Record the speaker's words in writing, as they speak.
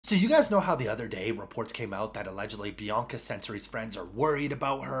So you guys know how the other day reports came out that allegedly Bianca Censori's friends are worried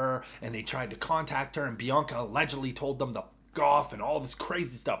about her and they tried to contact her and Bianca allegedly told them to f off and all this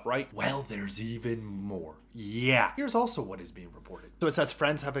crazy stuff, right? Well, there's even more. Yeah. Here's also what is being reported. So it says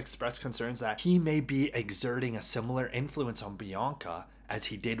friends have expressed concerns that he may be exerting a similar influence on Bianca as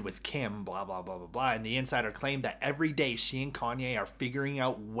he did with Kim, blah, blah, blah, blah, blah. And the insider claimed that every day she and Kanye are figuring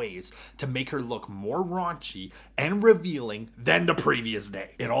out ways to make her look more raunchy and revealing than the previous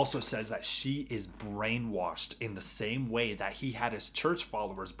day. It also says that she is brainwashed in the same way that he had his church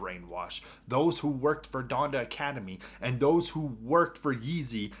followers brainwashed, those who worked for Donda Academy and those who worked for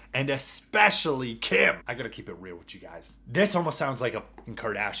Yeezy, and especially Kim. I gotta keep it real with you guys. This almost sounds like a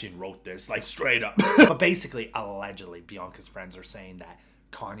Kardashian wrote this, like straight up. But basically, allegedly, Bianca's friends are saying that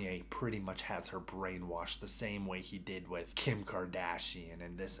Kanye pretty much has her brainwashed the same way he did with Kim Kardashian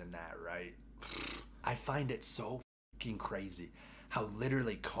and this and that, right? I find it so fucking crazy how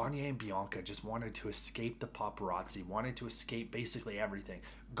literally Kanye and Bianca just wanted to escape the paparazzi, wanted to escape basically everything,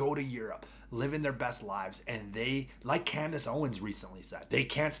 go to Europe, live in their best lives, and they, like Candace Owens recently said, they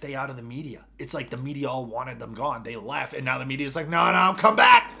can't stay out of the media. It's like the media all wanted them gone. They left, and now the media's like, no, come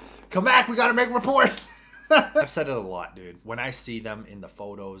back, we gotta make reports. I've said it a lot, dude. When I see them in the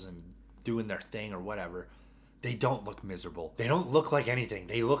photos and doing their thing or whatever, they don't look miserable. They don't look like anything.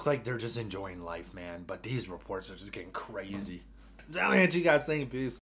 They look like they're just enjoying life, man. But these reports are just getting crazy. Tell me what you guys think. Peace.